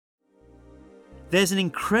There's an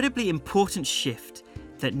incredibly important shift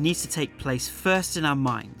that needs to take place first in our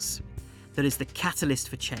minds that is the catalyst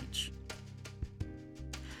for change.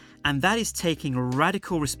 And that is taking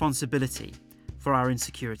radical responsibility for our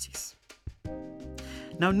insecurities.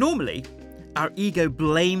 Now, normally, our ego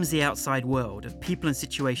blames the outside world of people and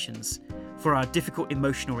situations for our difficult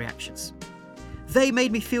emotional reactions. They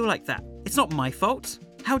made me feel like that. It's not my fault.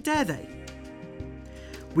 How dare they?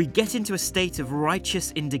 We get into a state of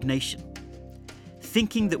righteous indignation,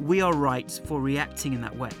 thinking that we are right for reacting in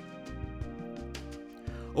that way.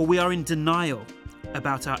 Or we are in denial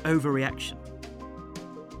about our overreaction.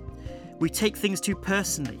 We take things too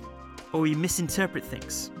personally, or we misinterpret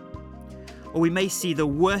things. Or we may see the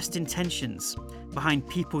worst intentions behind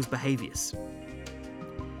people's behaviours.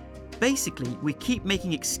 Basically, we keep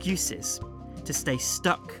making excuses to stay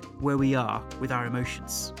stuck where we are with our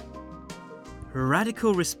emotions.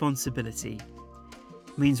 Radical responsibility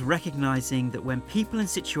means recognizing that when people and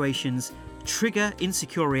situations trigger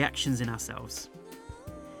insecure reactions in ourselves,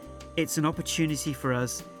 it's an opportunity for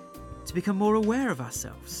us to become more aware of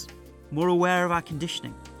ourselves, more aware of our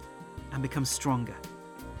conditioning, and become stronger.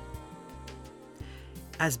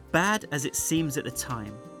 As bad as it seems at the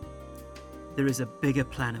time, there is a bigger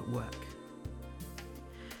plan at work.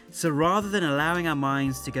 So rather than allowing our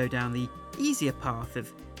minds to go down the easier path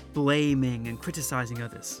of blaming and criticizing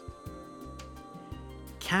others,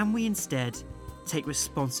 can we instead take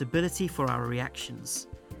responsibility for our reactions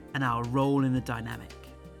and our role in the dynamic?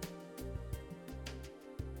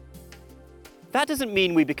 That doesn't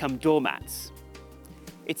mean we become doormats.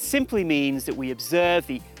 It simply means that we observe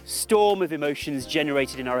the storm of emotions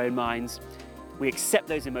generated in our own minds, we accept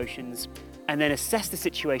those emotions, and then assess the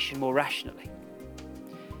situation more rationally.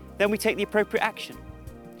 Then we take the appropriate action.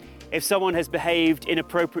 If someone has behaved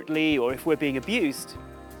inappropriately or if we're being abused,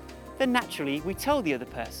 then naturally we tell the other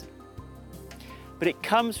person. But it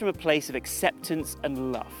comes from a place of acceptance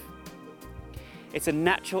and love. It's a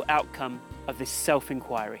natural outcome of this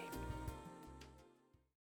self-inquiry.